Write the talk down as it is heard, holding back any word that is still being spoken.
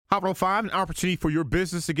Hot 5, an opportunity for your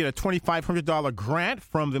business to get a $2,500 grant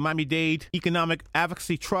from the Miami-Dade Economic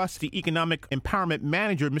Advocacy Trust, the Economic Empowerment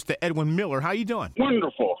Manager, Mr. Edwin Miller. How you doing?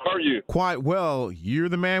 Wonderful. How are you? Quite well. You're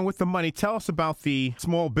the man with the money. Tell us about the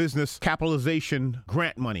Small Business Capitalization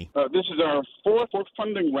Grant money. This is our fourth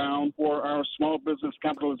funding round for our Small Business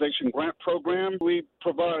Capitalization Grant Program. We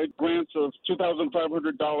provide grants of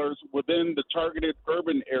 $2,500 within the targeted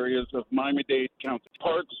urban areas of Miami-Dade County.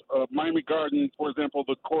 Parts of Miami Gardens, for example,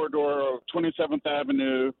 the corridor of 27th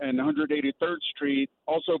Avenue and 183rd Street,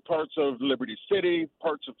 also parts of Liberty City,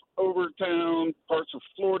 parts of Overtown, parts of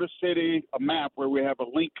Florida City, a map where we have a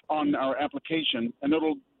link on our application, and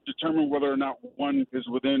it'll determine whether or not one is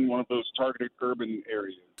within one of those targeted urban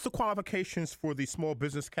areas. What's the qualifications for the small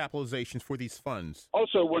business capitalizations for these funds?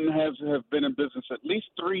 Also, one has to have been in business at least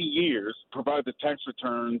 3 years, provide the tax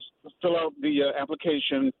returns, fill out the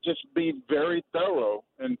application, just be very thorough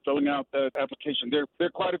in filling out that application. There are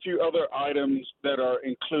quite a few other items that are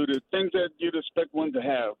included, things that you'd expect one to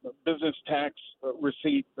have, business tax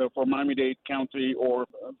receipt for Miami-Dade County or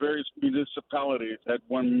various municipalities that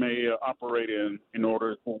one may operate in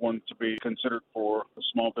order for one to be considered for a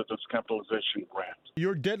small business capitalization grant.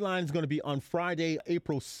 Your deadline is going to be on Friday,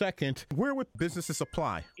 April 2nd. Where would businesses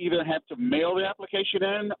apply? Either have to mail the application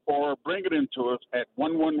in or bring it in to us at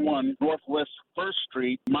 111 Northwest 1st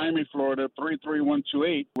Street, Miami, Florida,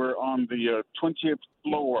 33128. We're on the 20th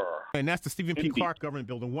floor. And that's the Stephen P. Clark Government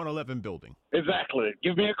Building, 111 building. Exactly.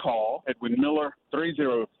 Give me a call, Edwin Miller,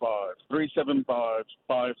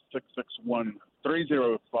 305-375-5661.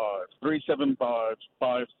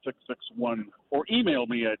 305-375-5661, or email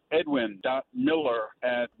me at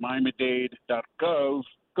edwin.miller@miamidade.gov.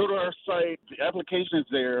 Go to our site. The application is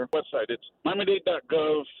there. Website. It's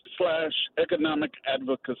miamidade.gov/economic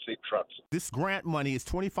advocacy trust. This grant money is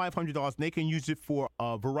 $2,500. They can use it for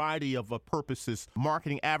a variety of purposes: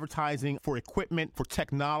 marketing, advertising, for equipment, for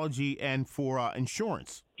technology, and for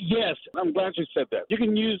insurance. Yes, I'm glad you said that. You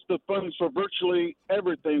can use the funds for virtually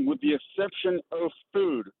everything with the exception of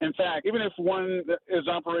food. In fact, even if one is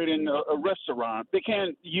operating a restaurant, they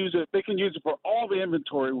can't use it. They can use it for all the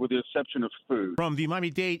inventory with the exception of food. From the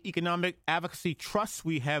Miami-Dade Economic Advocacy Trust,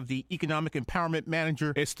 we have the Economic Empowerment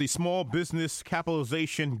Manager. It's the Small Business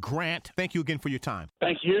Capitalization Grant. Thank you again for your time.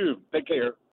 Thank you. Take care.